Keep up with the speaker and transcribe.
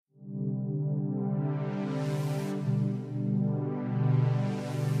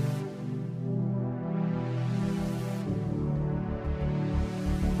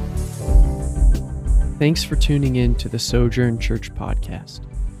Thanks for tuning in to the Sojourn Church podcast.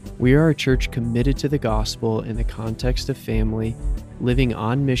 We are a church committed to the gospel in the context of family, living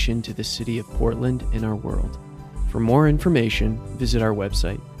on mission to the city of Portland and our world. For more information, visit our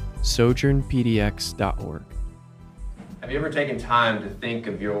website, sojournpdx.org. Have you ever taken time to think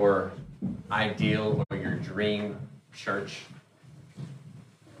of your ideal or your dream church?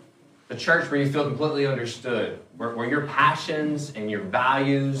 The church where you feel completely understood, where your passions and your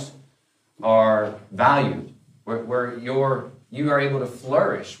values are valued, where you are able to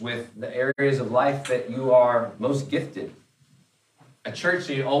flourish with the areas of life that you are most gifted. A church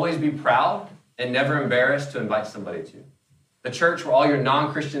that you always be proud and never embarrassed to invite somebody to. The church where all your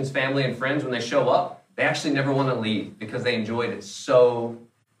non-Christians, family, and friends, when they show up, they actually never want to leave because they enjoyed it so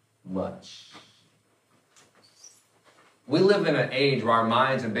much. We live in an age where our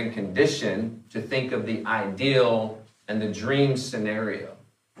minds have been conditioned to think of the ideal and the dream scenario.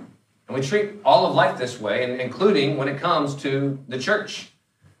 And we treat all of life this way, including when it comes to the church.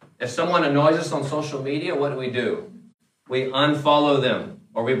 If someone annoys us on social media, what do? We unfollow them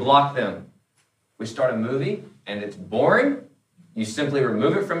or we block them. We start a movie and it's boring. You simply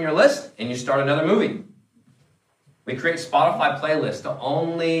remove it from your list and you start another movie. We create Spotify playlists to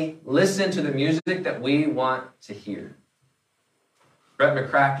only listen to the music that we want to hear. Brett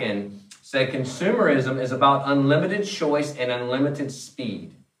McCracken said, consumerism is about unlimited choice and unlimited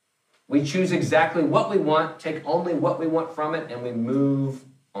speed. We choose exactly what we want, take only what we want from it, and we move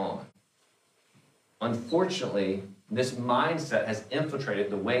on. Unfortunately, this mindset has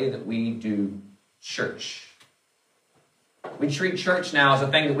infiltrated the way that we do church. We treat church now as a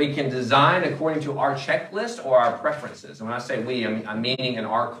thing that we can design according to our checklist or our preferences. And when I say we, I'm meaning in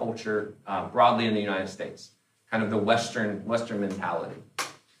our culture broadly in the United States, kind of the Western mentality.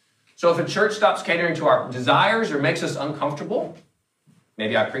 So if a church stops catering to our desires or makes us uncomfortable,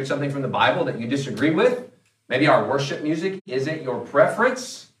 maybe I preach something from the Bible that you disagree with, maybe our worship music isn't your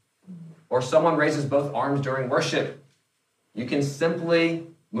preference, or someone raises both arms during worship, you can simply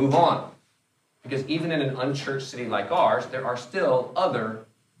move on. Because even in an unchurched city like ours, there are still other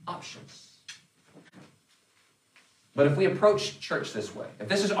options. But if we approach church this way, if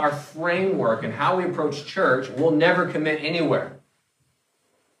this is our framework and how we approach church, we'll never commit anywhere.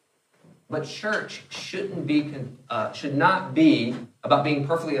 But church should not be about being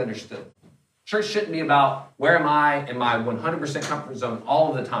perfectly understood. Church shouldn't be about where am I in my 100% comfort zone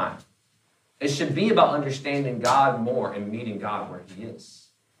all of the time. It should be about understanding God more and meeting God where He is.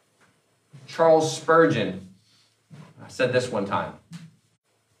 Charles Spurgeon said this one time.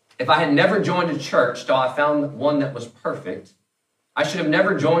 If I had never joined a church till I found one that was perfect, I should have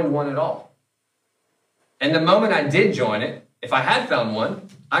never joined one at all. And the moment I did join it, if I had found one,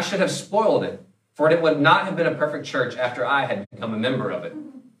 I should have spoiled it, for it would not have been a perfect church after I had become a member of it.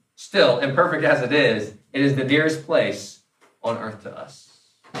 Still, imperfect as it is the dearest place on earth to us.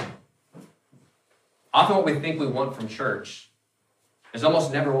 Often what we think we want from church is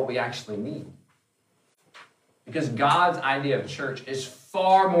almost never what we actually need. Because God's idea of church is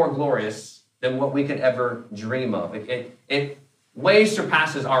far more glorious than what we could ever dream of. It way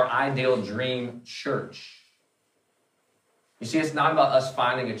surpasses our ideal dream church. You see, it's not about us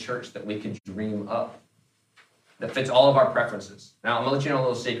finding a church that we could dream up, that fits all of our preferences. Now, I'm going to let you know a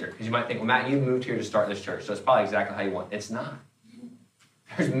little secret, because you might think, well, Matt, you moved here to start this church, so it's probably exactly how you want. It's not.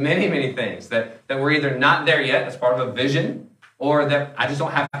 There's many, many things that we're either not there yet, as part of a vision, or that I just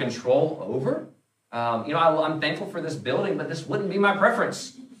don't have control over. I'm thankful for this building, but this wouldn't be my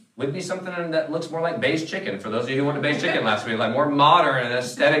preference. Would be something that looks more like Bay's Chicken. For those of you who went to Bay's Chicken last week, like more modern and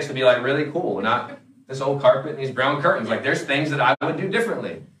aesthetics to be like really cool, not this old carpet and these brown curtains. Like there's things that I would do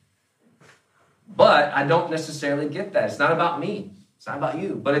differently. But I don't necessarily get that. It's not about me. It's not about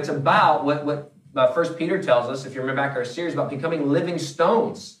you. But it's about what 1 Peter tells us, if you remember back our series, about becoming living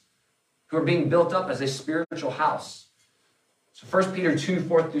stones who are being built up as a spiritual house. So 1 Peter 2,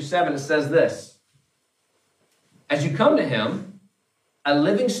 4-7, it says this. As you come to Him, a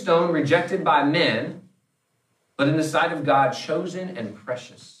living stone rejected by men, but in the sight of God, chosen and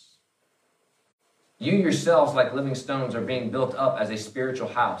precious. You yourselves, like living stones, are being built up as a spiritual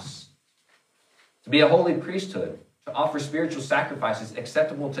house, to be a holy priesthood, to offer spiritual sacrifices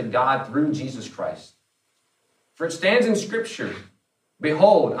acceptable to God through Jesus Christ. For it stands in Scripture,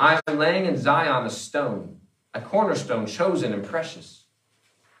 behold, I am laying in Zion a stone, a cornerstone chosen and precious.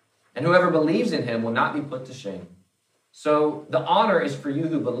 And whoever believes in Him will not be put to shame. So the honor is for you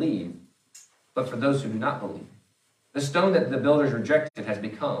who believe, but for those who do not believe. The stone that the builders rejected has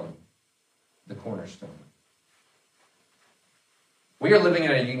become the cornerstone. We are living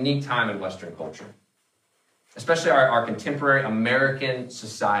in a unique time in Western culture, especially our contemporary American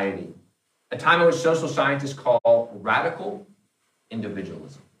society. a time in which social scientists call radical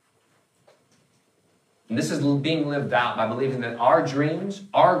individualism. And this is being lived out by believing that our dreams,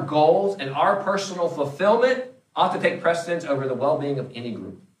 our goals, and our personal fulfillment ought to take precedence over the well-being of any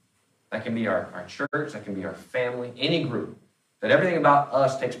group. That can be our church, that can be our family, any group. That everything about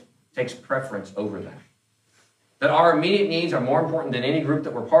us takes preference over that. That our immediate needs are more important than any group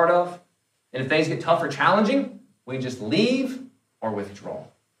that we're part of. And if things get tough or challenging, we just leave or withdraw.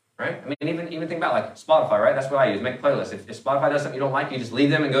 Right? I mean, even think about like Spotify, right? That's what I use, make playlists. If Spotify does something you don't like, you just leave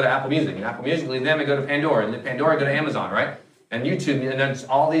them and go to Apple Music. And Apple Music, leave them and go to Pandora. And then Pandora, go to Amazon, right? And YouTube, and then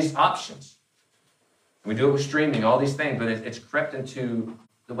all these options. We do it with streaming, all these things, but it's crept into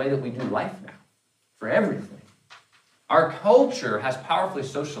the way that we do life now for everything. Our culture has powerfully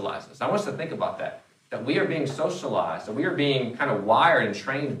socialized us. I want us to think about that we are being socialized, that we are being kind of wired and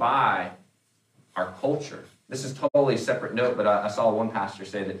trained by our culture. This is totally a separate note, but I saw one pastor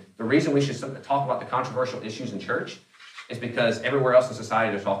say that the reason we should talk about the controversial issues in church is because everywhere else in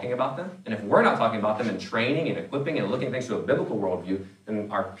society they're talking about them. And if we're not talking about them and training and equipping and looking at things through a biblical worldview,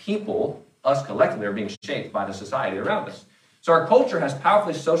 then our people, us collectively, are being shaped by the society around us. So our culture has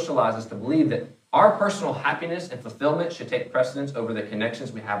powerfully socialized us to believe that our personal happiness and fulfillment should take precedence over the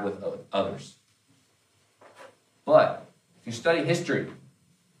connections we have with others. But if you study history,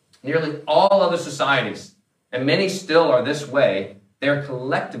 nearly all other societies, and many still are this way, they're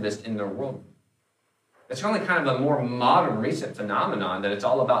collectivist in their worldview. It's only kind of a more modern, recent phenomenon that it's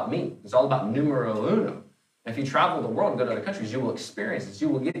all about me. It's all about numero uno. And if you travel the world and go to other countries, you will experience this. You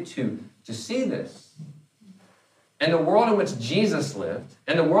will get to see this. And the world in which Jesus lived,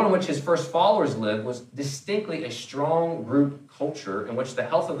 and the world in which his first followers lived, was distinctly a strong group culture in which the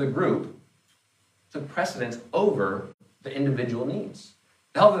health of the group took precedence over the individual needs.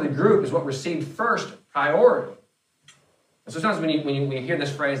 The health of the group is what received first priority. And sometimes when you hear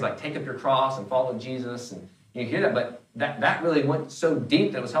this phrase like take up your cross and follow Jesus, and you hear that, but that really went so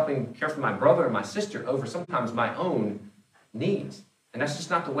deep that it was helping care for my brother and my sister over sometimes my own needs. And that's just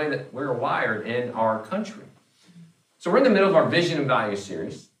not the way that we're wired in our country. So we're in the middle of our Vision and Values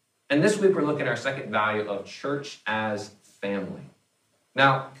series. And this week we're looking at our second value of church as family.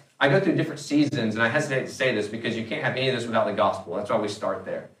 Now, I go through different seasons, and I hesitate to say this because you can't have any of this without the gospel. That's why we start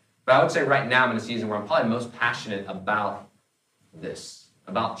there. But I would say right now I'm in a season where I'm probably most passionate about this,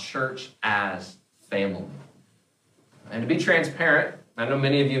 about church as family. And to be transparent, I know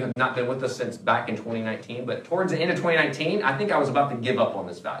many of you have not been with us since back in 2019, but towards the end of 2019, I think I was about to give up on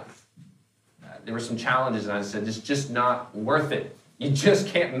this value. There were some challenges, and I said, it's just not worth it. You just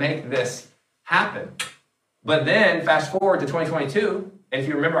can't make this happen. But then, fast forward to 2022, and if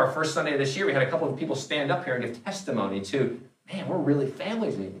you remember our first Sunday of this year, we had a couple of people stand up here and give testimony to, man, we're really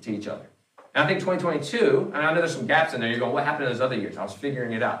families to each other. And I think 2022, and I know there's some gaps in there, you're going, what happened in those other years? I was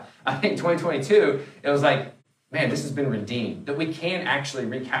figuring it out. I think 2022, it was like, man, this has been redeemed. That we can actually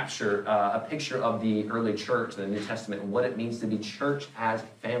recapture a picture of the early church, the New Testament, and what it means to be church as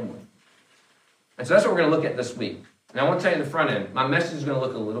family. And so that's what we're going to look at this week. And I want to tell you in the front end, my message is going to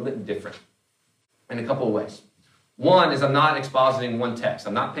look a little bit different in a couple of ways. One is I'm not expositing one text.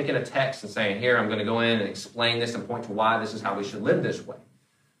 I'm not picking a text and saying, here, I'm going to go in and explain this and point to why this is how we should live this way.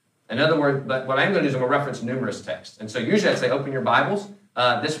 In other words, but what I'm going to do is I'm going to reference numerous texts. And so usually I'd say, open your Bibles.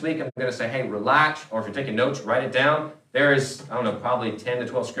 This week I'm going to say, hey, relax, or if you're taking notes, write it down. There is, I don't know, probably 10 to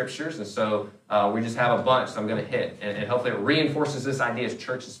 12 scriptures, and so we just have a bunch that I'm going to hit. And hopefully it reinforces this idea as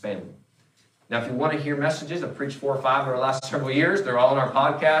church as family. Now, if you want to hear messages, I've preached 4 or 5 over the last several years. They're all on our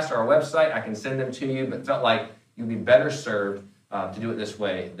podcast or our website. I can send them to you, but felt like you'd be better served to do it this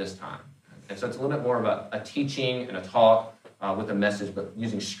way this time. And so it's a little bit more of a teaching and a talk with a message, but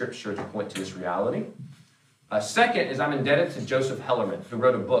using scripture to point to this reality. Second is I'm indebted to Joseph Hellerman, who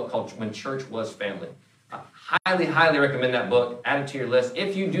wrote a book called When Church Was Family. Highly, highly recommend that book. Add it to your list.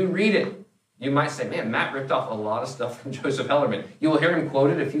 If you do read it, you might say, man, Matt ripped off a lot of stuff from Joseph Hellerman. You will hear him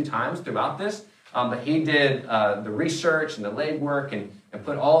quoted a few times throughout this, but he did the research and the legwork and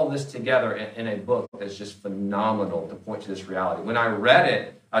put all of this together in a book that's just phenomenal to point to this reality. When I read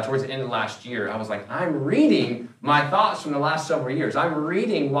it towards the end of last year, I was like, I'm reading my thoughts from the last several years. I'm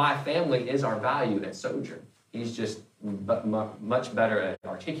reading why family is our value at Sojourn. He's just much better at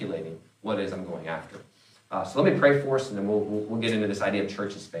articulating what it is I'm going after. So let me pray for us, and then we'll get into this idea of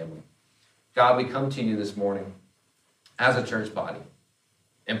church as family. God, we come to you this morning as a church body,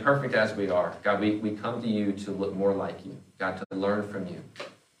 imperfect as we are. God, we come to you to look more like you, God, to learn from you.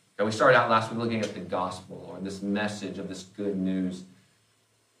 God, we started out last week looking at the gospel, Lord, this message of this good news.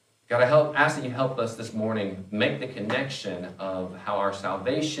 God, I ask that you help us this morning make the connection of how our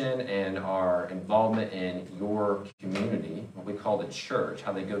salvation and our involvement in your community, what we call the church,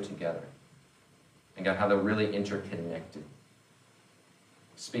 how they go together. and God, how they're really interconnected.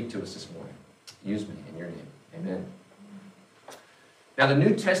 Speak to us this morning. Use me in your name. Amen. Now, the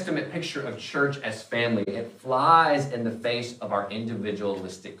New Testament picture of church as family, it flies in the face of our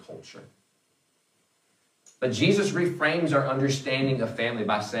individualistic culture. But Jesus reframes our understanding of family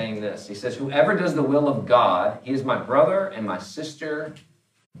by saying this. He says, whoever does the will of God, he is my brother and my sister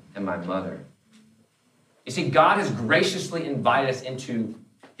and my mother. You see, God has graciously invited us into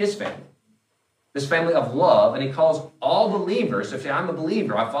his family, this family of love, and he calls all believers, so if you say, I'm a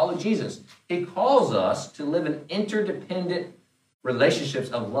believer, I follow Jesus, he calls us to live in interdependent relationships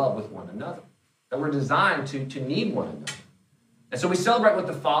of love with one another, that we're designed to need one another. And so we celebrate what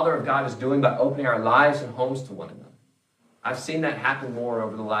the Father of God is doing by opening our lives and homes to one another. I've seen that happen more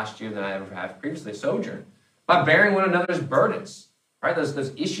over the last year than I ever have previously at Sojourn, by bearing one another's burdens, right? Those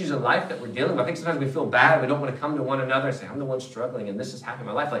issues in life that we're dealing with. I think sometimes we feel bad. We don't want to come to one another and say, I'm the one struggling and this is happening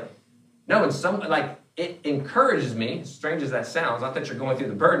in my life. No, it encourages me, as strange as that sounds, not that you're going through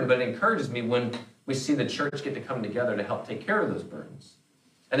the burden, but it encourages me when we see the church get to come together to help take care of those burdens.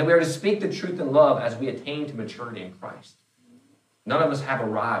 And that we are to speak the truth in love as we attain to maturity in Christ. None of us have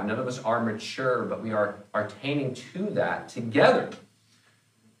arrived. None of us are mature, but we are attaining to that together.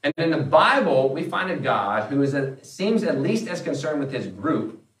 And in the Bible, we find a God who seems at least as concerned with his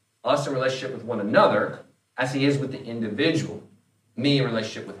group, us in relationship with one another, as he is with the individual, me in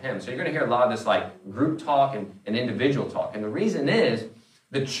relationship with him. So you're going to hear a lot of this group talk and individual talk. And the reason is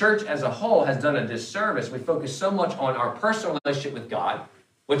the church as a whole has done a disservice. We focus so much on our personal relationship with God,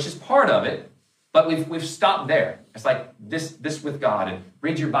 which is part of it, but we've stopped there. It's like this with God, and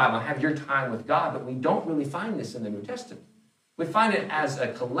read your Bible, and have your time with God, but we don't really find this in the New Testament. We find it as a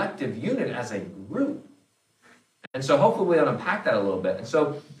collective unit, as a group. And so hopefully we'll unpack that a little bit. And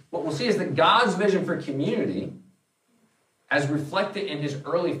so what we'll see is that God's vision for community, as reflected in his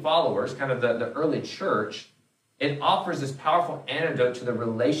early followers, kind of the early church, it offers this powerful antidote to the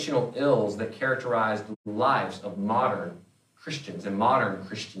relational ills that characterize the lives of modern Christians and modern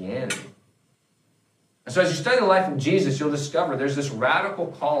Christianity. And so as you study the life of Jesus, you'll discover there's this radical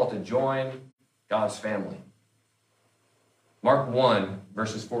call to join God's family. Mark 1,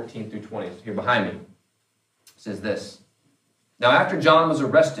 verses 14 through 20, here behind me, says this. Now after John was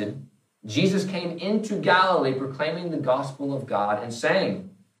arrested, Jesus came into Galilee proclaiming the gospel of God and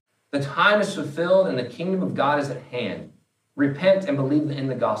saying, the time is fulfilled and the kingdom of God is at hand. Repent and believe in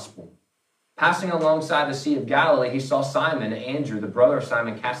the gospel. Passing alongside the Sea of Galilee, he saw Simon and Andrew, the brother of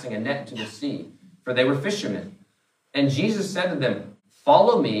Simon, casting a net into the sea, for they were fishermen. And Jesus said to them,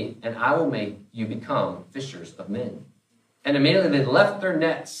 follow me, and I will make you become fishers of men. And immediately they left their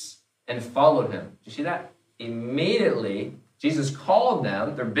nets and followed him. Do you see that? Immediately, Jesus called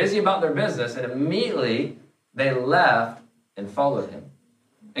them. They're busy about their business, and immediately they left and followed him.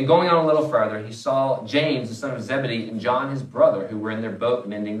 And going on a little further, he saw James, the son of Zebedee, and John, his brother, who were in their boat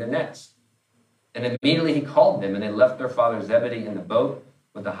mending the nets. And immediately he called them, and they left their father Zebedee in the boat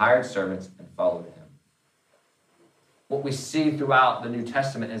with the hired servants and followed him. What we see throughout the New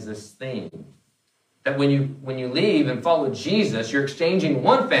Testament is this theme, that when you leave and follow Jesus, you're exchanging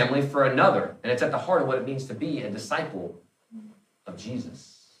one family for another. And it's at the heart of what it means to be a disciple of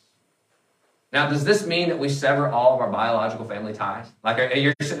Jesus. Now, does this mean that we sever all of our biological family ties?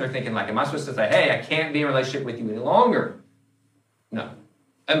 You're sitting there thinking, am I supposed to say, hey, I can't be in a relationship with you any longer? No.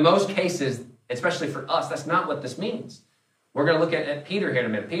 In most cases, especially for us, that's not what this means. We're going to look at Peter here in a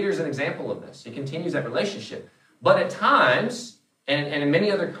minute. Peter's an example of this. He continues that relationship. But at times, and in many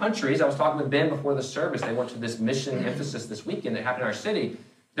other countries, I was talking with Ben before the service, they went to this mission emphasis this weekend that happened in our city.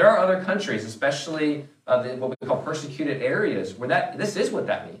 There are other countries, especially what we call persecuted areas, where this is what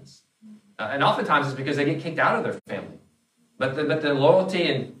that means. And oftentimes it's because they get kicked out of their family. But the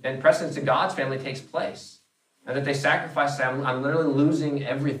loyalty and precedence to God's family takes place. And that they sacrifice, I'm literally losing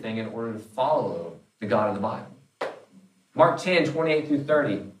everything in order to follow the God of the Bible. Mark 10, 28 through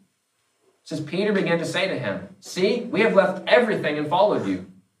 30 says, Peter began to say to him, see, we have left everything and followed you.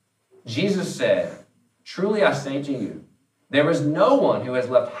 Jesus said, truly I say to you, there is no one who has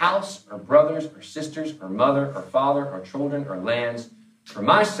left house or brothers or sisters or mother or father or children or lands for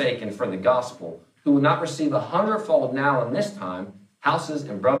my sake and for the gospel, who will not receive 100-fold now in this time, houses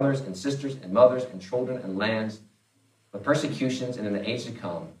and brothers and sisters and mothers and children and lands, but persecutions and in the age to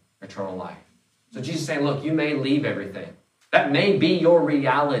come, eternal life. So Jesus is saying, look, you may leave everything. That may be your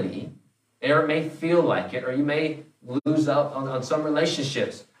reality, or it may feel like it, or you may lose out on some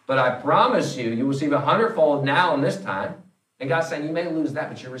relationships. But I promise you, you will receive 100-fold now in this time. And God's saying, you may lose that,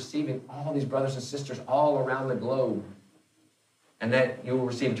 but you're receiving all these brothers and sisters all around the globe. And that you will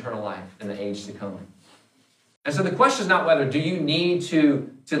receive eternal life in the age to come. And so the question is not whether do you need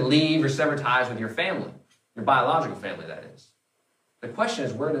to to leave or sever ties with your family, your biological family, that is. The question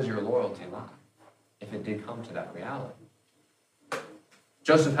is, where does your loyalty lie if it did come to that reality?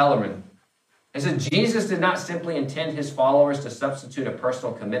 Joseph Hellerman, he said, Jesus did not simply intend his followers to substitute a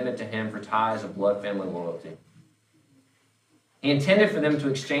personal commitment to him for ties of blood family loyalty. He intended for them to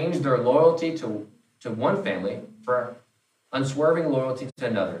exchange their loyalty to one family for unswerving loyalty to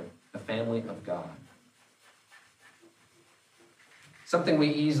another, the family of God. Something we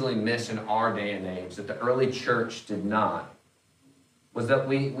easily miss in our day and age that the early church did not was that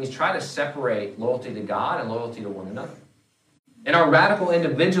we try to separate loyalty to God and loyalty to one another. In our radical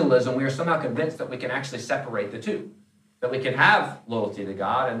individualism, we are somehow convinced that we can actually separate the two, that we can have loyalty to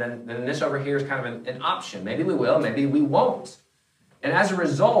God, and then this over here is kind of an option. Maybe we will, maybe we won't. And as a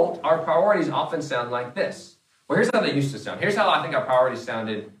result, our priorities often sound like this. Well, here's how they used to sound. Here's how I think our priorities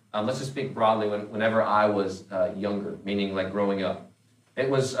sounded, let's just speak broadly, whenever I was younger, meaning like growing up. It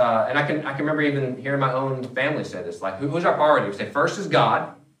was, and I can remember even hearing my own family say this, like, who's our priority? We say, first is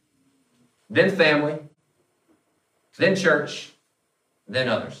God, then family, then church, then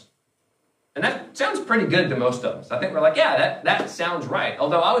others. And that sounds pretty good to most of us. I think we're like, yeah, that sounds right.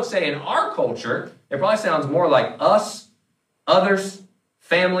 Although I would say in our culture, it probably sounds more like us, others,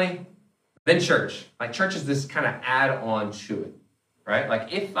 family, then church. Like church is this kind of add-on to it, right?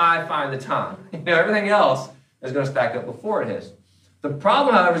 Like if I find the time, everything else is going to stack up before it is. The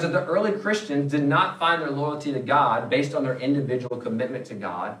problem, however, is that the early Christians did not find their loyalty to God based on their individual commitment to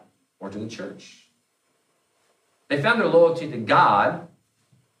God or to the church. They found their loyalty to God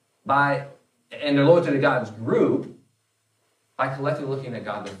and their loyalty to God's group by collectively looking at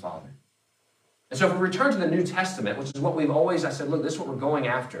God their Father. And so if we return to the New Testament, which is what we've always, I said, look, this is what we're going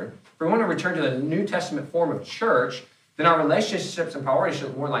after. If we want to return to the New Testament form of church, then our relationships and priorities should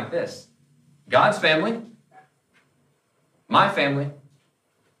look more like this. God's family, my family,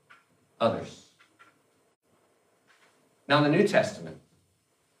 others. Now in the New Testament,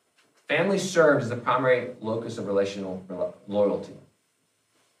 family served as the primary locus of relational loyalty.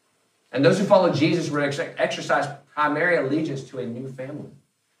 And those who follow Jesus would exercise primary allegiance to a new family.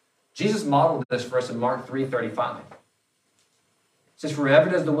 Jesus modeled this for us in Mark 3:35. It says, "For whoever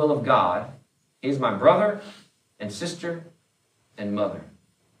does the will of God, he is my brother and sister and mother."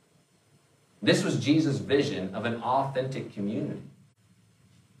 This was Jesus' vision of an authentic community.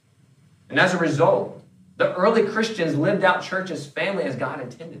 And as a result, the early Christians lived out church as family as God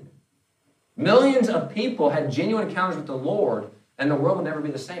intended. Millions of people had genuine encounters with the Lord, and the world would never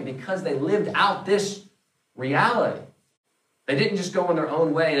be the same because they lived out this reality. They didn't just go on their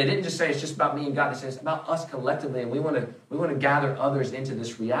own way. They didn't just say it's just about me and God. They said it's about us collectively, and we want to gather others into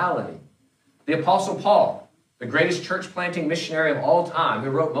this reality. The Apostle Paul, the greatest church planting missionary of all time,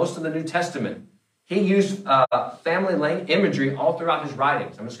 who wrote most of the New Testament, he used family imagery all throughout his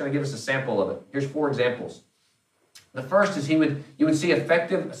writings. I'm just going to give us a sample of it. Here's 4 examples. The first is you would see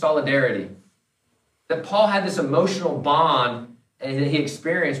effective solidarity. That Paul had this emotional bond that he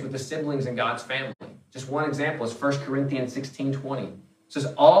experienced with the siblings in God's family. Just one example is 1 Corinthians 16:20. It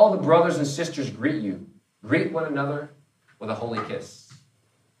says, "All the brothers and sisters greet you. Greet one another with a holy kiss."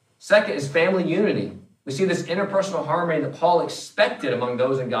 Second is family unity. We see this interpersonal harmony that Paul expected among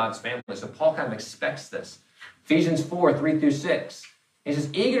those in God's family. So Paul kind of expects this. Ephesians 4:3-6. He says,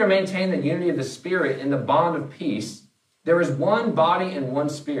 "Eager to maintain the unity of the Spirit in the bond of peace, there is one body and one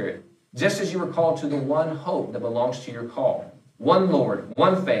Spirit, just as you were called to the one hope that belongs to your call. One Lord,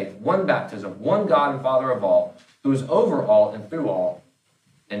 one faith, one baptism, one God and Father of all, who is over all and through all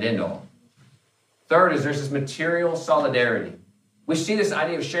and in all." Third is there's this material solidarity. We see this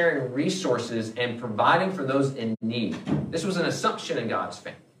idea of sharing resources and providing for those in need. This was an assumption in God's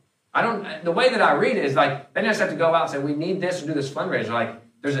family. The way that I read it is like, they just have to go out and say, we need this or do this fundraiser. Like,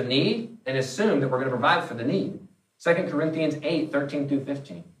 there's a need, and assume that we're going to provide for the need. 2 Corinthians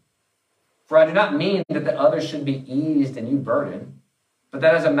 8:13-15. "For I do not mean that the others should be eased and you burdened, but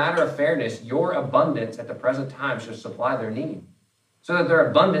that as a matter of fairness, your abundance at the present time should supply their need, so that their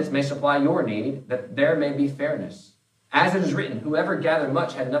abundance may supply your need, that there may be fairness. As it is written, whoever gathered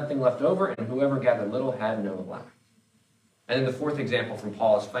much had nothing left over, and whoever gathered little had no lack." And then the 4th example from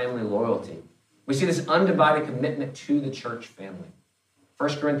Paul is family loyalty. We see this undivided commitment to the church family.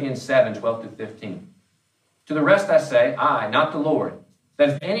 1 Corinthians 7:12-15. "To the rest I say, I, not the Lord, that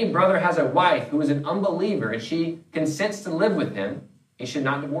if any brother has a wife who is an unbeliever and she consents to live with him, he should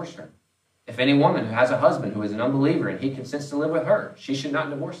not divorce her. If any woman who has a husband who is an unbeliever and he consents to live with her, she should not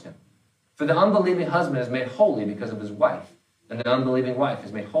divorce him. For the unbelieving husband is made holy because of his wife, and the unbelieving wife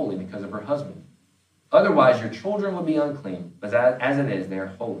is made holy because of her husband. Otherwise your children will be unclean, but as it is, they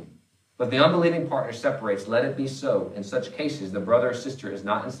are holy. But if the unbelieving partner separates, let it be so. In such cases, the brother or sister is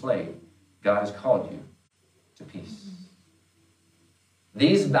not enslaved. God has called you to peace.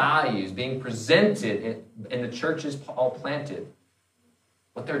 These values being presented in the churches Paul planted,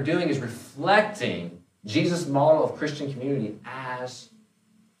 what they're doing is reflecting Jesus' model of Christian community as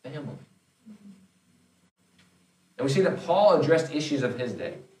family. And we see that Paul addressed issues of his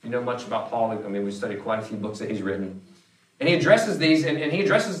day. If you know much about Paul, I mean, we studied quite a few books that he's written. And he addresses these, and he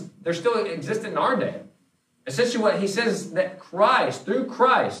addresses, they're still existent in our day. Essentially what he says that Christ, through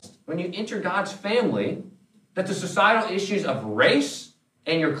Christ, when you enter God's family, that the societal issues of race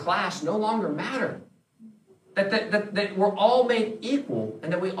and your class no longer matter. That we're all made equal,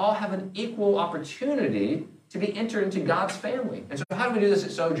 and that we all have an equal opportunity to be entered into God's family. And so how do we do this at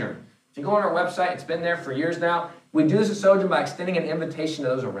Sojourn? If you go on our website, it's been there for years now. We do this at Sojourn by extending an invitation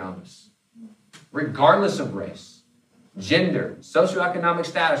to those around us, regardless of race, gender, socioeconomic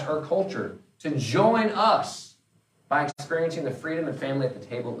status, or culture, to join us by experiencing the freedom and family at the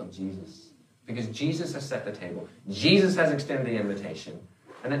table of Jesus. Because Jesus has set the table. Jesus has extended the invitation.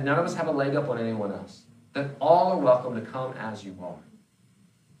 And that none of us have a leg up on anyone else. That all are welcome to come as you are.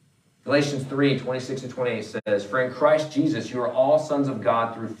 Galatians 3, 26 to 28 says, For in Christ Jesus you are all sons of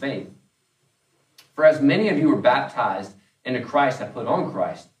God through faith. For as many of you were baptized into Christ have put on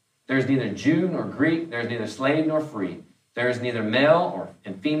Christ. There is neither Jew nor Greek, there is neither slave nor free. There is neither male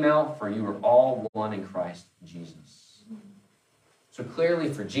and female, for you are all one in Christ Jesus. So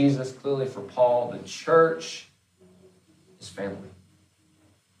clearly for Jesus, clearly for Paul, the church is family.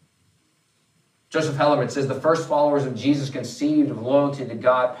 Joseph Hellerman says the first followers of Jesus conceived of loyalty to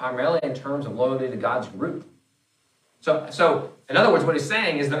God primarily in terms of loyalty to God's group. So in other words, what he's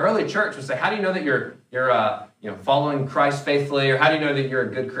saying is the early church would say, how do you know that you're following Christ faithfully, or how do you know that you're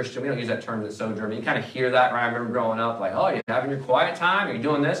a good Christian? We don't use that term at Sojourn. You kind of hear that, right? I remember growing up, like, oh, you're having your quiet time? Are you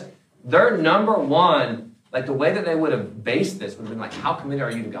doing this? Their number one, like the way that they would have based this would have been like, how committed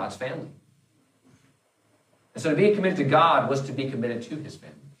are you to God's family? And so to be committed to God was to be committed to his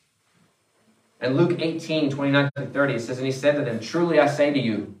family. And Luke 18, 29 to 30, it says, And he said to them, Truly I say to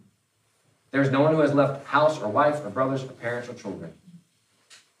you, there is no one who has left house or wife or brothers or parents or children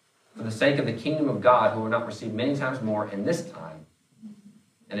for the sake of the kingdom of God who will not receive many times more in this time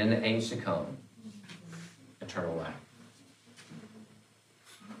and in the age to come eternal life.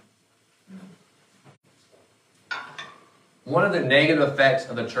 One of the negative effects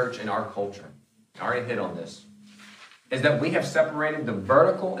of the church in our culture, I already hit on this, is that we have separated the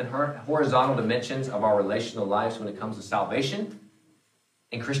vertical and horizontal dimensions of our relational lives when it comes to salvation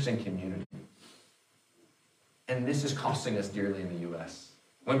and Christian community. And this is costing us dearly in the U.S.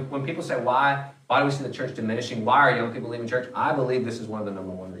 When people say, why do we see the church diminishing? Why are young people leaving church? I believe this is one of the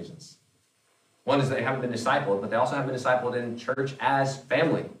number one reasons. One is they haven't been discipled, but they also haven't been discipled in church as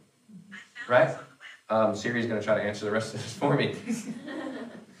family. Right? Siri's going to try to answer the rest of this for me.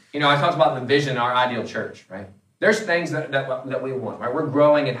 I talked about the vision, our ideal church, right? There's things that we want, right? We're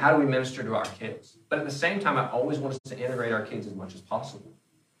growing, and how do we minister to our kids? But at the same time, I always want us to integrate our kids as much as possible.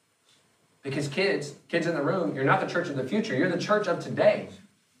 Because kids in the room, you're not the church of the future. You're the church of today.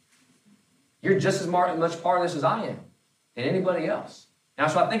 You're just as much part of this as I am and anybody else. Now,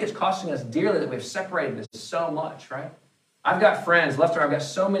 so I think it's costing us dearly that we've separated this so much, right? I've got friends, left or right, I've got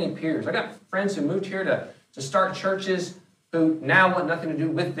so many peers. I've got friends who moved here to start churches who now want nothing to do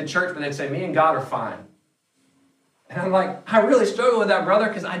with the church, but they'd say, me and God are fine. And I'm like, I really struggle with that, brother,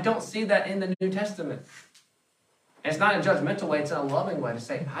 because I don't see that in the New Testament. And it's not in a judgmental way, it's in a loving way to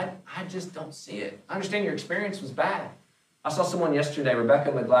say, I just don't see it. I understand your experience was bad. I saw someone yesterday,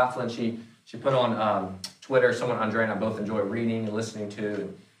 Rebecca McLaughlin, she put on Twitter, someone Andre and I both enjoy reading and listening to.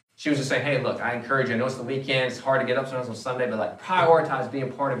 And she was just saying, hey, look, I encourage you. I know it's the weekend, it's hard to get up sometimes on Sunday, but like prioritize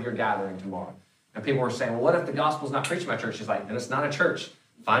being part of your gathering tomorrow. And people were saying, well, what if the gospel's not preached in my church? She's like, then it's not a church.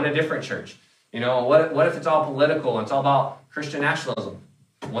 Find a different church. What if it's all political and it's all about Christian nationalism?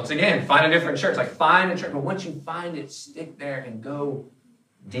 Once again, find a different church. Like, find a church. But once you find it, stick there and go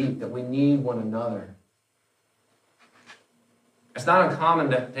deep, that we need one another. It's not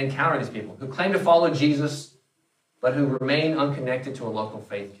uncommon to encounter these people who claim to follow Jesus, but who remain unconnected to a local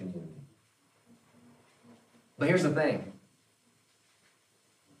faith community. But here's the thing.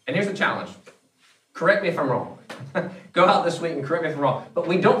 And here's the challenge. Correct me if I'm wrong. Go out this week and correct me if I'm wrong. But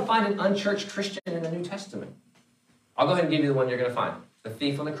we don't find an unchurched Christian in the New Testament. I'll go ahead and give you the one you're going to find. The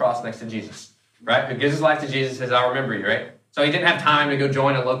thief on the cross next to Jesus, right? Who gives his life to Jesus, says, I'll remember you, right? So he didn't have time to go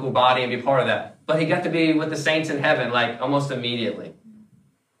join a local body and be part of that. But he got to be with the saints in heaven, like almost immediately.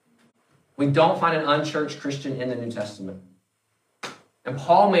 We don't find an unchurched Christian in the New Testament. And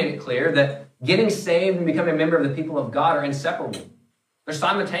Paul made it clear that getting saved and becoming a member of the people of God are inseparable. There's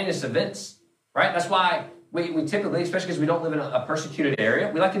simultaneous events, right? That's why we typically, especially because we don't live in a persecuted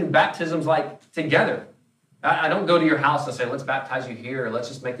area, we like to do baptisms like together. I don't go to your house and say, let's baptize you here, or let's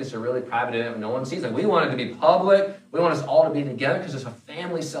just make this a really private event no one sees. Like, we want it to be public. We want us all to be together because it's a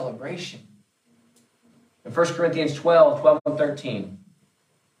family celebration. In 1 Corinthians 12 and 13,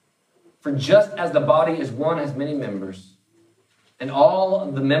 for just as the body is one, has many members, and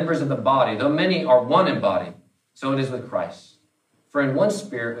all the members of the body, though many, are one in body, so it is with Christ. For in one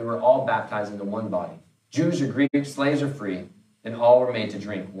Spirit we were all baptized into one body. Jews or Greeks, slaves or free, and all were made to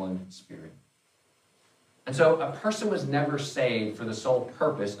drink one Spirit. And so a person was never saved for the sole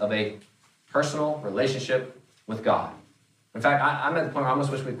purpose of a personal relationship with God. In fact, I'm at the point where I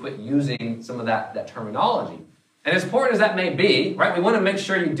almost wish we quit using some of that terminology. And as important as that may be, right, we want to make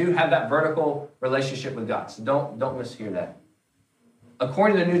sure you do have that vertical relationship with God. So don't mishear that.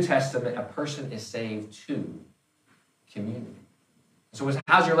 According to the New Testament, a person is saved to community. So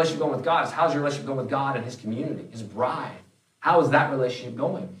how's your relationship going with God? How's your relationship going with God and his community, his bride? How is that relationship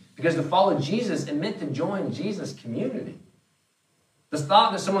going? Because to follow Jesus, it meant to join Jesus' community. This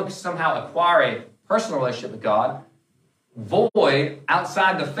thought that someone could somehow acquire a personal relationship with God, void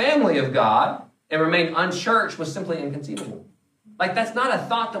outside the family of God, and remain unchurched was simply inconceivable. Like, that's not a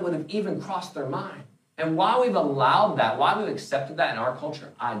thought that would have even crossed their mind. And why we've allowed that, why we've accepted that in our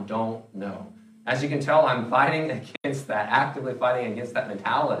culture, I don't know. As you can tell, I'm fighting against that, actively fighting against that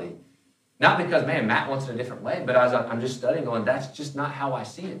mentality. Not because, man, Matt wants it a different way, but as I'm just studying, going, that's just not how I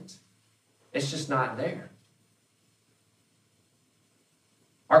see it. It's just not there.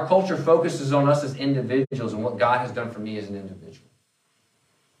 Our culture focuses on us as individuals and what God has done for me as an individual.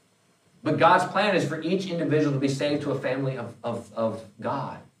 But God's plan is for each individual to be saved to a family of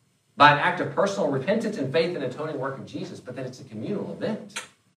God by an act of personal repentance and faith in the atoning work of Jesus, but that it's a communal event.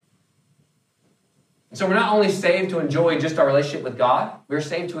 And so we're not only saved to enjoy just our relationship with God, we're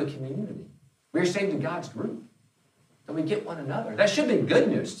saved to a community. We're saved to God's group. That we get one another. That should be good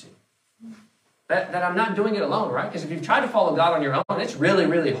news to you. That I'm not doing it alone, right? Because if you've tried to follow God on your own, it's really,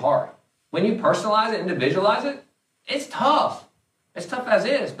 really hard. When you personalize it, individualize it, it's tough. It's tough as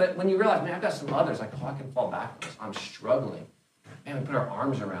is. But when you realize, man, I've got some others, like, oh, I can fall back on this. I'm struggling. Man, we put our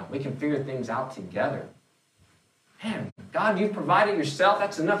arms around. We can figure things out together. Man, God, you've provided yourself.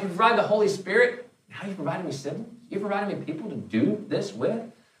 That's enough. You've provided the Holy Spirit. Now you've provided me siblings. You've provided me people to do this with.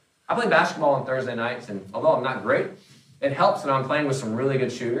 I play basketball on Thursday nights, and although I'm not great, it helps that I'm playing with some really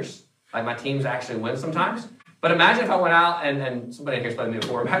good shooters. Like, my teams actually win sometimes. But imagine if I went out, and somebody in here's played me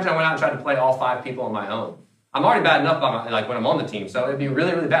before, imagine I went out and tried to play all 5 people on my own. I'm already bad enough when I'm on the team, so it'd be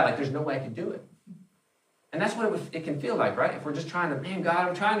really, really bad. Like, there's no way I could do it. And that's what it can feel like, right? If we're just trying to, man, God,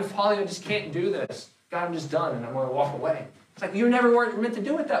 I'm trying to follow you, I just can't do this. God, I'm just done, and I'm going to walk away. It's like, you never were meant to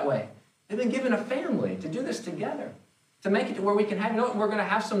do it that way. They've been given a family to do this together, to make it to where we can have, we're going to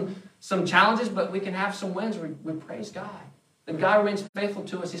have some challenges, but we can have some wins. We praise God. That God remains faithful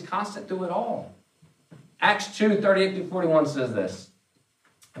to us. He's constant through it all. Acts 2:38-41 says this.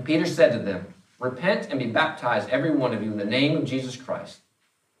 And Peter said to them, repent and be baptized, every one of you, in the name of Jesus Christ,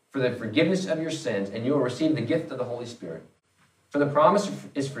 for the forgiveness of your sins, and you will receive the gift of the Holy Spirit. For the promise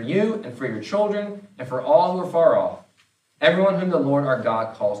is for you and for your children and for all who are far off, everyone whom the Lord our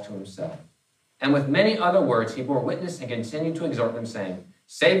God calls to himself. And with many other words he bore witness and continued to exhort them, saying,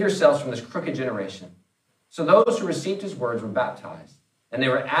 save yourselves from this crooked generation. So those who received his words were baptized, and they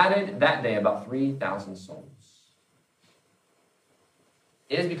were added that day about 3,000 souls.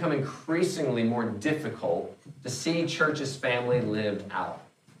 It has become increasingly more difficult to see church's family lived out.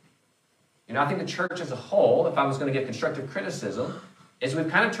 I think the church as a whole, if I was going to give constructive criticism, is we've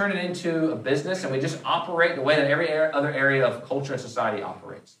kind of turned it into a business and we just operate the way that every other area of culture and society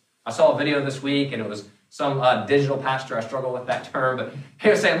operates. I saw a video this week and it was some digital pastor, I struggle with that term, but he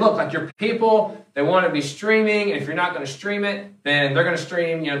was saying, look, like your people, they want to be streaming, and if you're not going to stream it, then they're going to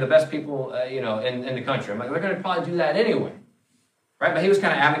stream, the best people, in the country. I'm like, they're going to probably do that anyway, right? But he was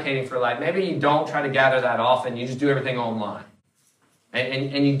kind of advocating for, like, maybe you don't try to gather that often, you just do everything online.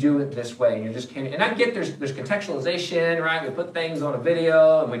 And you do it this way, and you just can't. And I get there's contextualization, right? We put things on a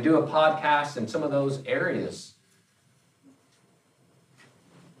video, and we do a podcast in some of those areas.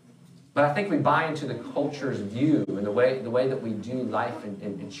 But I think we buy into the culture's view and the way that we do life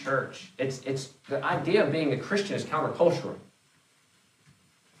in church. It's the idea of being a Christian is countercultural.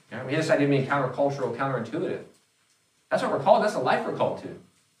 We have this idea of being countercultural, counterintuitive. That's what we're called. That's the life we're called to.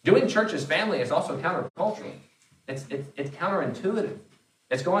 Doing church as family is also countercultural. It's counterintuitive.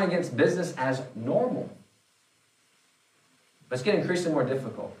 It's going against business as normal. But it's getting increasingly more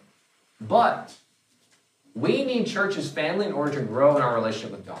difficult. But we need church as family in order to grow in our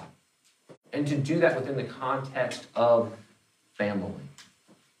relationship with God. And to do that within the context of family.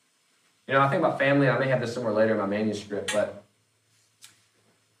 You know, I think about family, I may have this somewhere later in my manuscript, but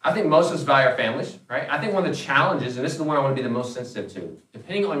I think most of us value our families, right? I think one of the challenges, and this is the one I want to be the most sensitive to,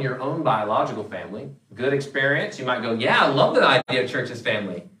 depending on your own biological family, good experience, you might go, yeah, I love the idea of church as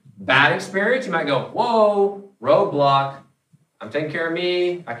family. Bad experience, you might go, whoa, roadblock, I'm taking care of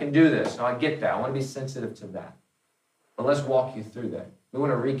me, I can do this. So I get that. I want to be sensitive to that. But let's walk you through that. We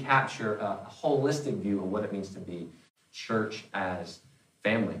want to recapture a holistic view of what it means to be church as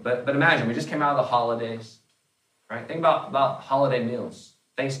family. But imagine, we just came out of the holidays, right? Think about holiday meals,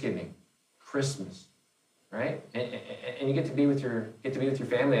 Thanksgiving, Christmas, right? And you get to be with your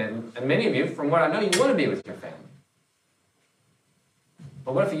family. And many of you, from what I know, you want to be with your family.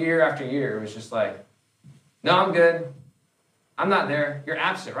 But what if year after year it was just like, no, I'm good. I'm not there. You're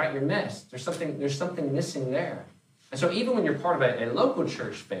absent, right? You're missed. There's something missing there. And so even when you're part of a local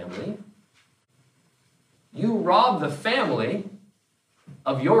church family, you rob the family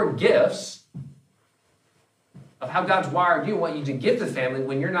of your gifts, of how God's wired you, what you to give the family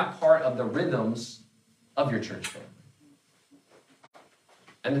when you're not part of the rhythms of your church family.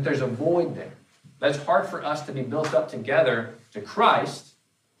 And that there's a void there. That's hard for us to be built up together to Christ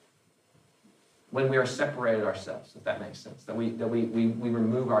when we are separated ourselves, if that makes sense. That we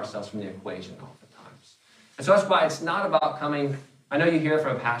remove ourselves from the equation oftentimes. And so that's why it's not about coming. I know you hear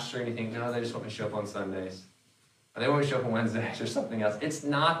from a pastor and you think, no, they just want me to show up on Sundays. Or they want me to show up on Wednesdays or something else. It's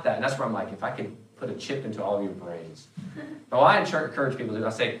not that. And that's where I'm like, if I could put a chip into all of your brains. But what I encourage people to do, I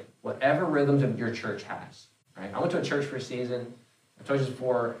say, whatever rhythms of your church has. Right? I went to a church for a season. I told you this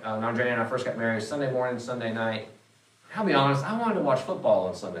before, when Andrea and I first got married, Sunday morning, Sunday night. I'll be honest, I wanted to watch football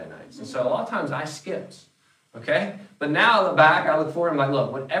on Sunday nights. And so a lot of times I skipped, okay? But now I look back, I look forward, I'm like,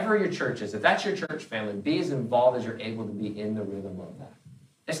 look, whatever your church is, if that's your church family, be as involved as you're able to be in the rhythm of that.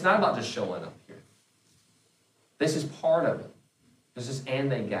 It's not about just showing up here. This is part of it. This is and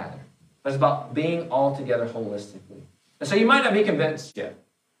they gather. But it's about being all together holistically. And so you might not be convinced yet.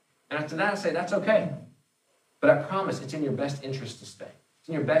 And after that, I say, that's okay. But I promise it's in your best interest to stay. It's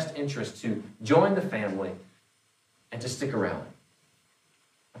in your best interest to join the family and to stick around.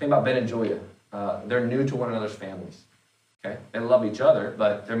 I think about Ben and Julia. They're new to one another's families. Okay? They love each other,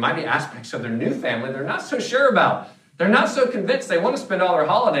 but there might be aspects of their new family they're not so sure about. They're not so convinced they want to spend all their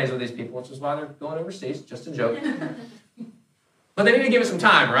holidays with these people, which is why they're going overseas. Just a joke. But they need to give it some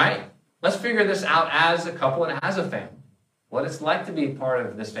time, right? Let's figure this out as a couple and as a family. What it's like to be part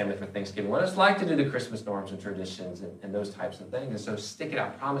of this family for Thanksgiving. What it's like to do the Christmas norms and traditions and those types of things. And so stick it out.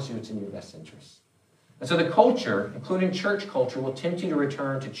 I promise you it's in your best interest. And so the culture, including church culture, will tempt you to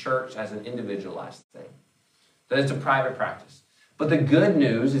return to church as an individualized thing. That it's a private practice. But the good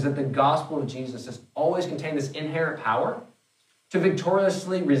news is that the gospel of Jesus has always contained this inherent power to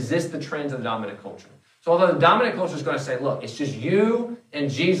victoriously resist the trends of the dominant culture. So although the dominant culture is going to say, look, it's just you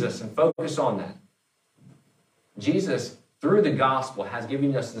and Jesus and focus on that. Jesus, through the gospel, has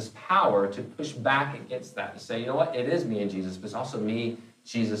given us this power to push back against that, to say, you know what, it is me and Jesus, but it's also me,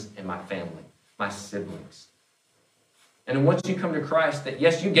 Jesus, and my family, my siblings. And then once you come to Christ, that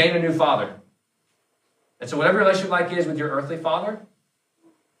yes, you gain a new father. And so whatever relationship like is with your earthly father,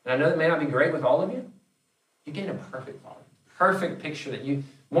 and I know that may not be great with all of you, you gain a perfect father. Perfect picture that you,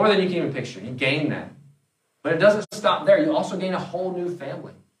 more than you can even picture, you gain that. But it doesn't stop there. You also gain a whole new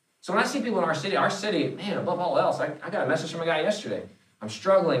family. So when I see people in our city, man, above all else, I got a message from a guy yesterday. I'm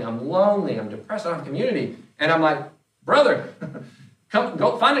struggling, I'm lonely, I'm depressed, I don't have community. And I'm like, brother,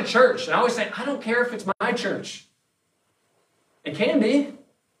 go find a church. And I always say, I don't care if it's my church. It can be.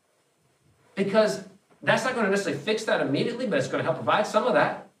 Because that's not going to necessarily fix that immediately, but it's going to help provide some of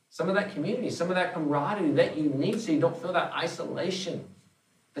that community, some of that camaraderie that you need so you don't feel that isolation,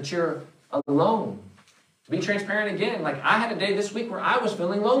 that you're alone. To be transparent again, like I had a day this week where I was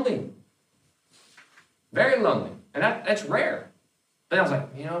feeling lonely. Very lonely. And that's rare. But I was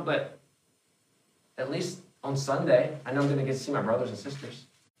like, but at least on Sunday, I know I'm going to get to see my brothers and sisters.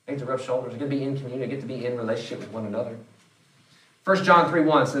 I get to rub shoulders. I get to be in community. I get to be in relationship with one another. 1 John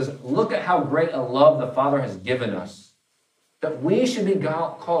 3:1 says, look at how great a love the Father has given us, that we should be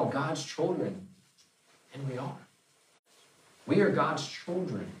called God's children. And we are. We are God's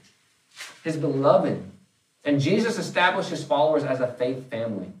children, his beloved. And Jesus established his followers as a faith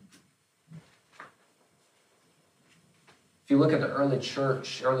family. If you look at the early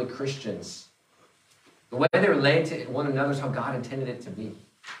church, early Christians, the way they related to one another is how God intended it to be.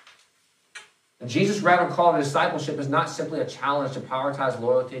 And Jesus' radical call to discipleship is not simply a challenge to prioritize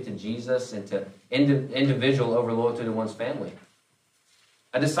loyalty to Jesus and to individual over loyalty to one's family.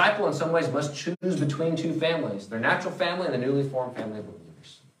 A disciple in some ways must choose between two families, their natural family and the newly formed family of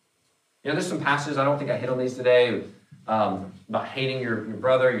believers. There's some passages, I don't think I hit on these today, about hating your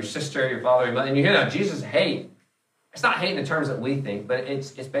brother, your sister, your father, your mother. And you hear that Jesus hate. It's not hate in the terms that we think, but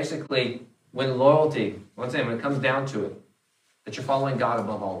it's basically when loyalty, once again, when it comes down to it, that you're following God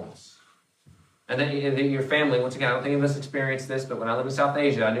above all else. And then your family, once again, I don't think any of us experienced this, but when I lived in South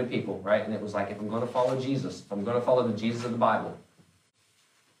Asia, I knew people, right? And it was like, if I'm going to follow Jesus, if I'm going to follow the Jesus of the Bible,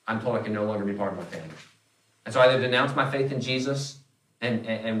 I'm told I can no longer be part of my family. And so I either denounce my faith in Jesus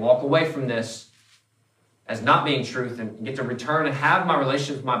and walk away from this as not being truth and get to return and have my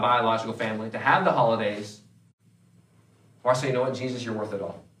relationship with my biological family, to have the holidays, or I say, you know what, Jesus, you're worth it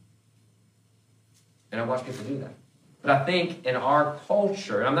all. And I watch people do that. But I think in our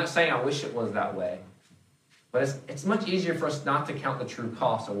culture, and I'm not saying I wish it was that way, but it's much easier for us not to count the true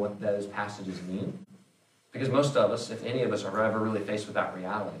cost of what those passages mean. Because most of us, if any of us, are ever really faced with that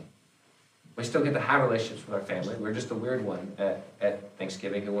reality. We still get to have relationships with our family. We're just the weird one at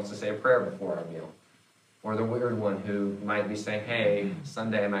Thanksgiving who wants to say a prayer before our meal. Or the weird one who might be saying, hey,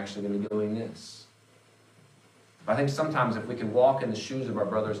 Sunday I'm actually going to be doing this. But I think sometimes if we could walk in the shoes of our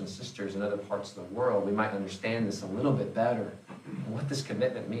brothers and sisters in other parts of the world, we might understand this a little bit better. And what this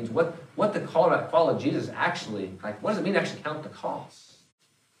commitment means. What the call to follow Jesus actually, like, what does it mean to actually count the cost?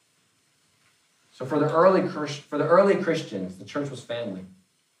 So for the early Christians, the church was family.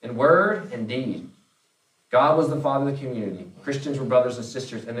 In word and deed. God was the father of the community. Christians were brothers and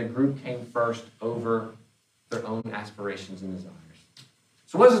sisters, and the group came first over their own aspirations and desires.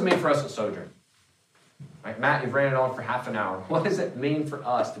 So what does this mean for us at Sojourn? Right, Matt, you've ran it on for half an hour. What does it mean for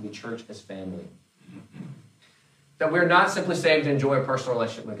us to be church as family? That we're not simply saved to enjoy a personal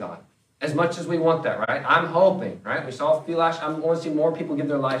relationship with God. As much as we want that, right? I'm hoping, right? We saw I want to see more people give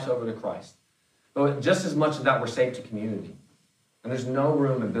their lives over to Christ. But just as much as that, we're saved to community. And there's no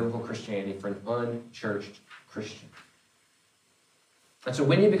room in biblical Christianity for an unchurched Christian. And so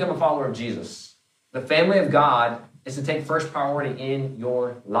when you become a follower of Jesus, the family of God is to take first priority in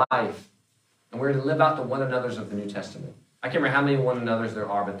your life. And we're to live out the one another's of the New Testament. I can't remember how many one another's there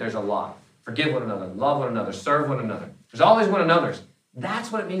are, but there's a lot. Forgive one another, love one another, serve one another. There's all these one another's.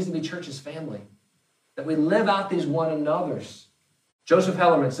 That's what it means to be church's family. That we live out these one another's. Joseph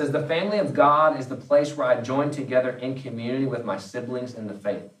Hellerman says, the family of God is the place where I join together in community with my siblings in the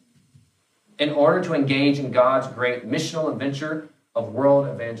faith in order to engage in God's great missional adventure of world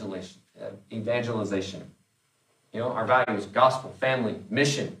evangelization. Our values, gospel, family,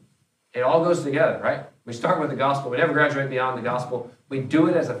 mission. It all goes together, right? We start with the gospel. We never graduate beyond the gospel. We do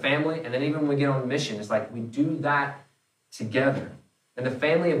it as a family, and then even when we get on mission, it's like we do that together. And the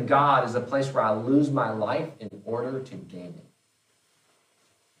family of God is a place where I lose my life in order to gain it.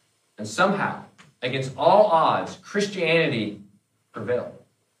 And somehow, against all odds, Christianity prevailed.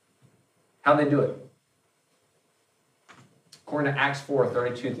 How'd they do it? According to Acts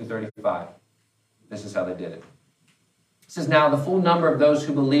 4:32-35, this is how they did it. It says, now the full number of those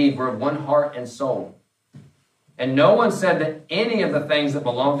who believed were of one heart and soul. And no one said that any of the things that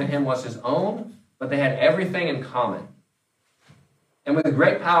belonged to him was his own, but they had everything in common. And with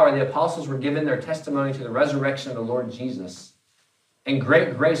great power, the apostles were given their testimony to the resurrection of the Lord Jesus. And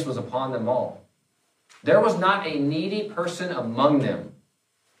great grace was upon them all. There was not a needy person among them.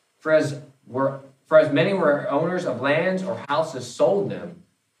 For as many were owners of lands or houses sold them,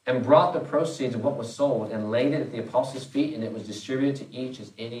 and brought the proceeds of what was sold and laid it at the apostles' feet, and it was distributed to each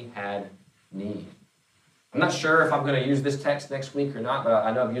as any had need. I'm not sure if I'm going to use this text next week or not, but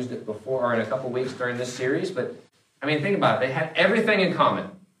I know I've used it before or in a couple weeks during this series. But, think about it. They had everything in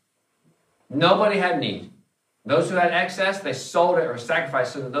common. Nobody had need. Those who had excess, they sold it or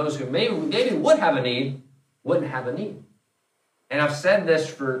sacrificed so that those who maybe would have a need wouldn't have a need. And I've said this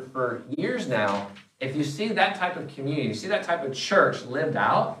for years now. If you see that type of community, you see that type of church lived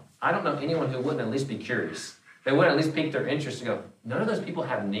out, I don't know anyone who wouldn't at least be curious. They wouldn't at least pique their interest and go, none of those people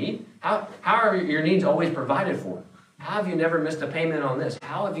have need? How are your needs always provided for? How have you never missed a payment on this?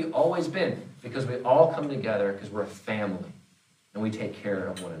 How have you always been? Because we all come together because we're a family and we take care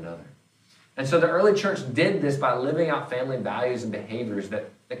of one another. And so the early church did this by living out family values and behaviors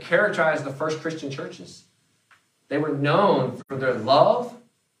that characterized the first Christian churches. They were known for their love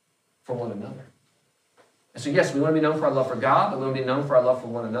for one another. And so yes, we want to be known for our love for God, but we want to be known for our love for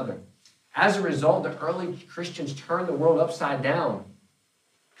one another. As a result, the early Christians turned the world upside down.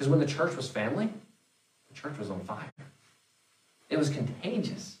 Because when the church was family, the church was on fire. It was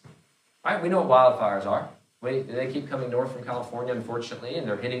contagious. Right? We know what wildfires are. They keep coming north from California, unfortunately, and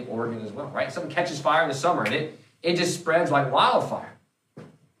they're hitting Oregon as well. Right? Something catches fire in the summer, and it just spreads like wildfire.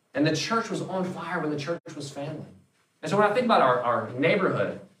 And the church was on fire when the church was family. And so when I think about our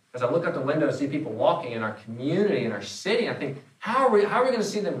neighborhood, as I look out the window and see people walking in our community, in our city, I think, how are we going to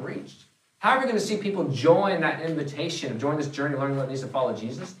see them reached? How are we going to see people join that invitation, join this journey, learning what it means to follow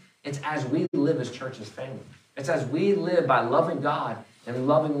Jesus? It's as we live as church, as family. It's as we live by loving God and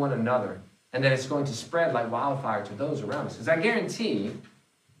loving one another, and that it's going to spread like wildfire to those around us. Because I guarantee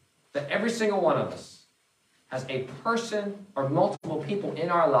that every single one of us has a person or multiple people in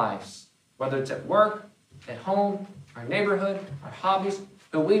our lives, whether it's at work, at home, our neighborhood, our hobbies,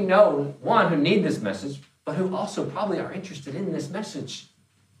 who we know, one, who need this message, but who also probably are interested in this message.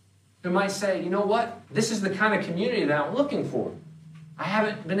 Who might say, you know what? This is the kind of community that I'm looking for. I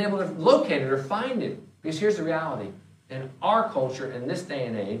haven't been able to locate it or find it. Because here's the reality. In our culture, in this day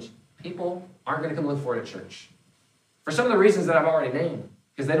and age, people aren't going to come look for it at church. For some of the reasons that I've already named.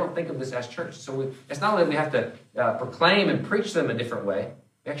 Because they don't think of this as church. So it's not only that we have to proclaim and preach them a different way.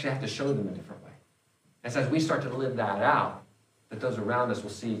 We actually have to show them a different way. And so as we start to live that out, that those around us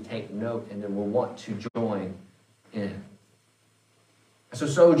will see, take note, and then will want to join in. So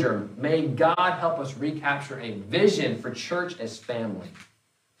Sojourn, may God help us recapture a vision for church as family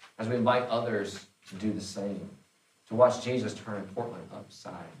as we invite others to do the same, to watch Jesus turn Portland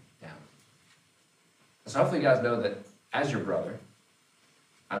upside down. So hopefully you guys know that as your brother,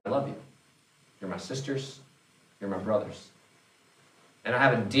 I love you. You're my sisters. You're my brothers. And I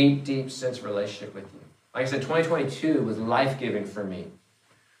have a deep, deep sense of relationship with you. Like I said, 2022 was life-giving for me.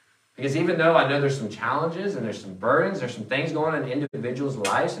 Because even though I know there's some challenges and there's some burdens, there's some things going on in individuals'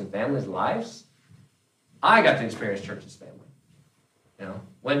 lives and families' lives, I got to experience church as family. You know,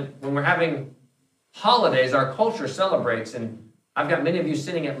 when we're having holidays, our culture celebrates, and I've got many of you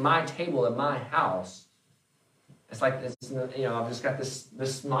sitting at my table at my house. It's like this, you know, I've just got this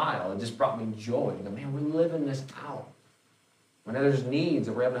smile. It just brought me joy. You know, man, we're living this out. When there's needs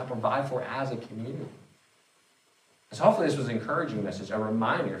that we're able to help provide for as a community. So hopefully this was an encouraging message, a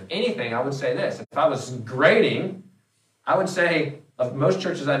reminder. If anything, I would say this. If I was grading, I would say of most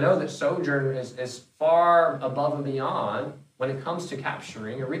churches I know that Sojourn is far above and beyond when it comes to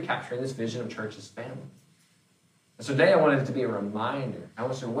capturing or recapturing this vision of church as family. And so today I wanted it to be a reminder. I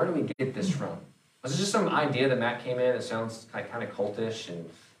want to say, where do we get this from? Was it just some idea that Matt came in that sounds kind of cultish and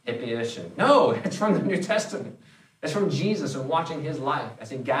hippie-ish? And no, it's from the New Testament. It's from Jesus and watching his life as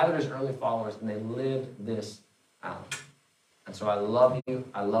he gathered his early followers and they lived this out. And so I love you.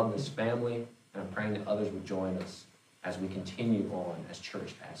 I love this family. And I'm praying that others would join us as we continue on as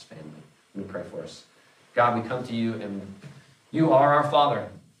church, as family. Let me pray for us. God, we come to you, and you are our Father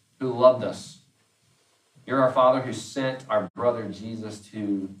who loved us. You're our Father who sent our brother Jesus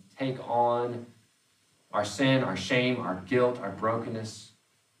to take on our sin, our shame, our guilt, our brokenness.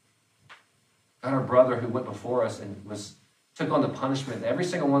 God, our brother who went before us and took on the punishment that every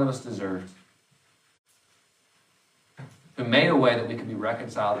single one of us deserved. Who made a way that we could be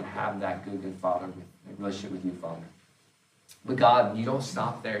reconciled and have that good Father, relationship with you, Father. But God, you don't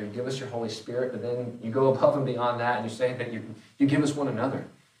stop there. You give us your Holy Spirit, but then you go above and beyond that, and you say that you give us one another.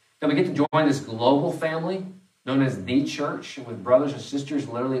 That we get to join this global family known as the church with brothers and sisters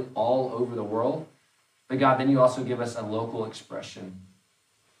literally all over the world. But God, then you also give us a local expression.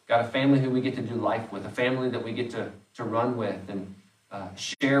 God, a family who we get to do life with, a family that we get to run with and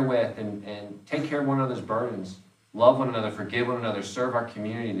share with and take care of one another's burdens. Love one another, forgive one another, serve our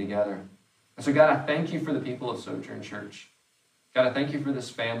community together. And so, God, I thank you for the people of Sojourn Church. God, I thank you for this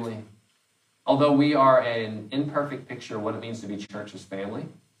family. Although we are an imperfect picture of what it means to be church as family,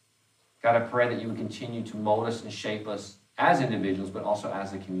 God, I pray that you would continue to mold us and shape us as individuals, but also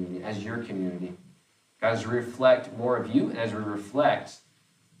as a community, as your community. God, as we reflect more of you and as we reflect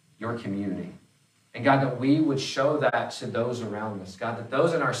your community. And God, that we would show that to those around us. God, that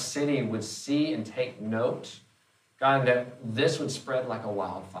those in our city would see and take note. God, that this would spread like a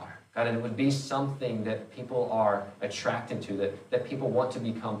wildfire. God, and it would be something that people are attracted to, that people want to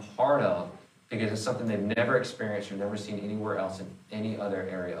become part of because it's something they've never experienced or never seen anywhere else in any other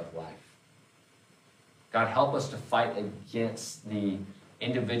area of life. God, help us to fight against the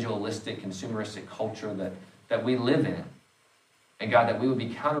individualistic, consumeristic culture that we live in. And God, that we would be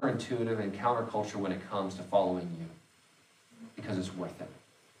counterintuitive and counterculture when it comes to following you because it's worth it.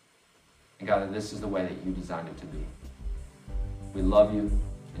 And God, that this is the way that you designed it to be. We love you.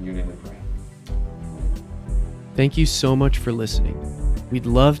 In your name we pray. Thank you so much for listening. We'd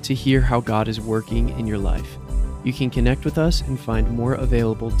love to hear how God is working in your life. You can connect with us and find more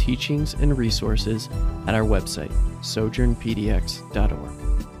available teachings and resources at our website, sojournpdx.org.